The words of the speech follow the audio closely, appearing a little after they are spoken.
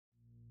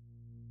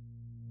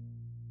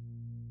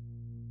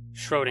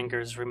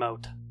Schrödinger's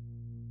remote.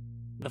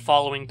 The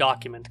following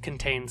document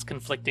contains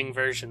conflicting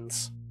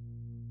versions.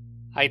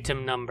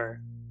 Item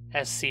number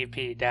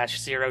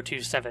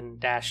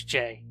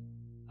SCP-027-J.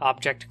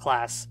 Object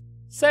class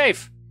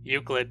Safe!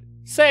 Euclid.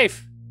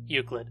 Safe!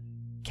 Euclid.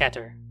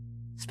 Keter.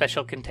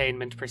 Special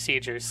containment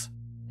procedures.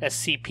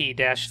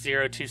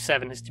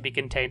 SCP-027 is to be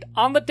contained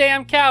on the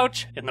damn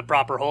couch in the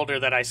proper holder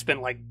that I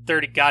spent like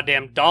 $30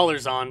 goddamn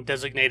on,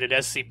 designated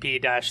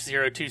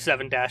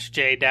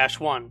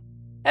SCP-027-J-1.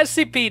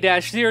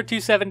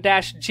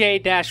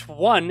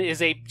 SCP-027-J-1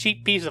 is a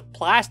cheap piece of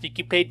plastic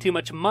you paid too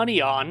much money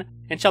on,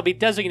 and shall be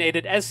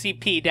designated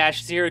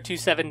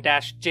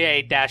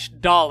SCP-027-J-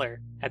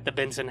 at the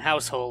Benson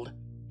household,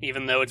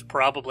 even though it's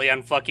probably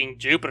on fucking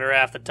Jupiter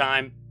half the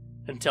time,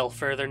 until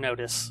further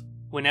notice.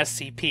 When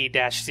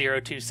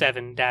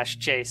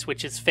SCP-027-J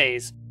switches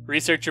phase,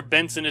 Researcher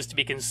Benson is to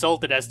be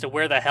consulted as to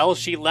where the hell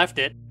she left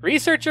it.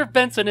 Researcher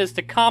Benson is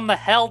to calm the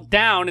hell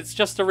down, it's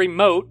just a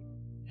remote.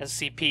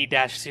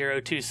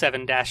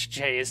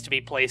 SCP-027-J is to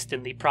be placed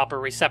in the proper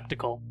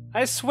receptacle.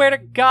 I swear to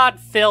God,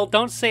 Phil,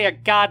 don't say a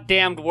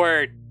goddamned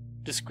word.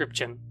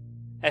 Description: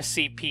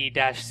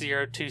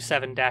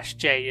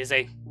 SCP-027-J is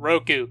a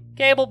Roku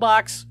cable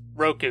box,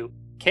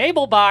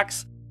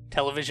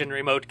 television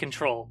remote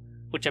control,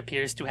 which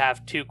appears to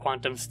have two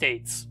quantum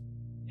states.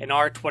 An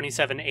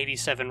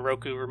R2787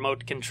 Roku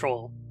remote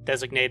control,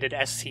 designated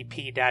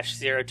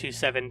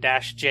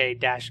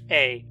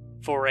SCP-027-J-A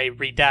for a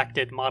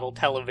redacted model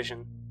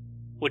television,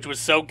 which was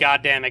so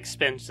goddamn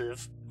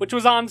expensive, which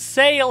was on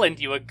sale and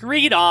you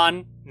agreed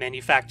on,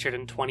 manufactured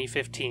in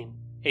 2015.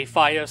 A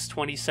FiOS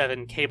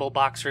 27 cable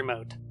box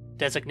remote,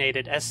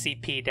 designated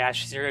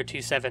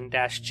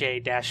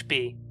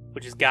SCP-027-J-B,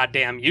 which is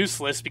goddamn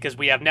useless because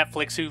we have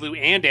Netflix, Hulu,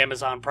 and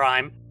Amazon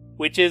Prime,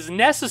 which is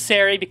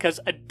necessary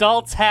because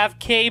adults have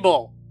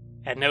cable.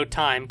 At no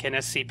time can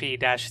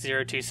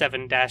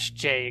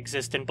SCP-027-J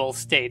exist in both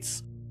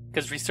states,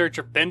 because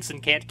Researcher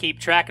Benson can't keep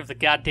track of the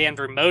goddamn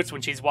remotes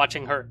when she's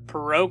watching her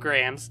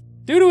programs,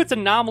 due to its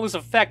anomalous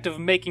effect of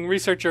making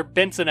Researcher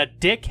Benson a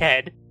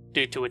dickhead.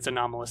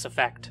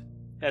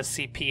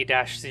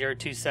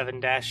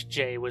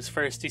 SCP-027-J was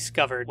first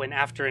discovered when,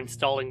 after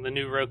installing the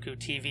new Roku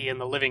TV in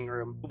the living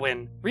room,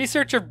 when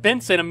Researcher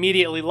Benson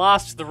immediately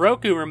lost the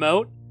Roku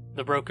remote,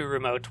 the Roku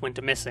remote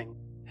went missing.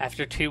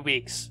 After 2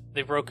 weeks,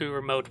 the Roku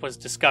remote was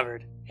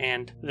discovered,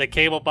 and the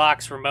cable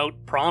box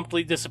remote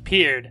promptly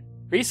disappeared.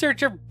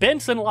 Researcher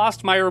Benson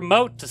lost my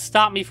remote to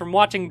stop me from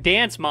watching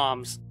Dance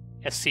Moms.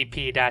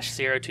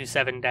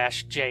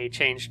 SCP-027-J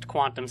changed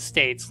quantum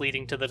states,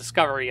 leading to the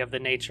discovery of the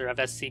nature of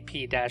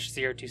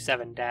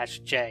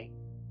SCP-027-J.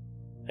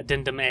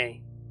 Addendum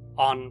A.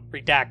 On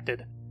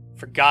redacted.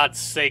 For God's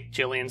sake,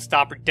 Jillian,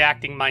 stop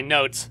redacting my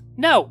notes.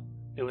 No!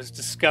 It was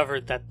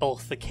discovered that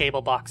both the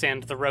cable box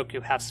and the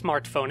Roku have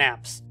smartphone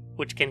apps,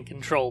 which can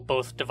control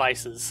both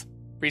devices.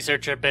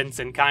 Researcher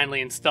Benson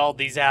kindly installed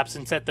these apps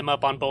and set them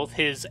up on both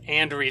his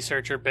and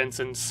Researcher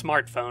Benson's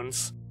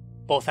smartphones.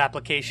 Both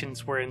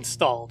applications were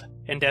installed,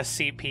 and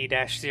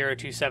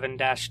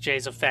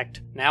SCP-027-J's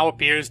effect now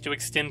appears to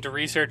extend to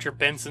Researcher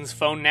Benson's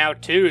phone now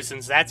too,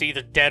 since that's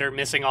either dead or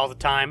missing all the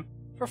time.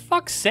 For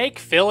fuck's sake,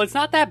 Phil, it's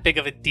not that big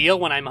of a deal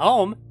when I'm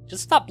home.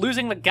 Just stop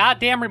losing the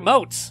goddamn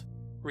remotes.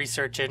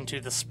 Research into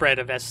the spread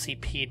of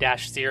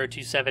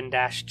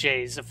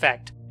SCP-027-J's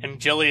effect, and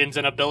Jillian's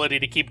inability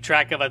to keep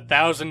track of a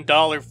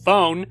 $1,000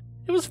 phone,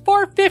 it was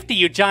 $450,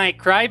 you giant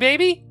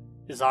crybaby,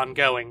 is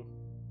ongoing.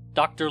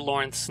 Dr.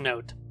 Lawrence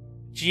note: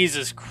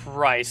 Jesus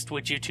Christ,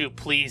 would you two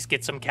please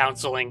get some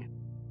counseling?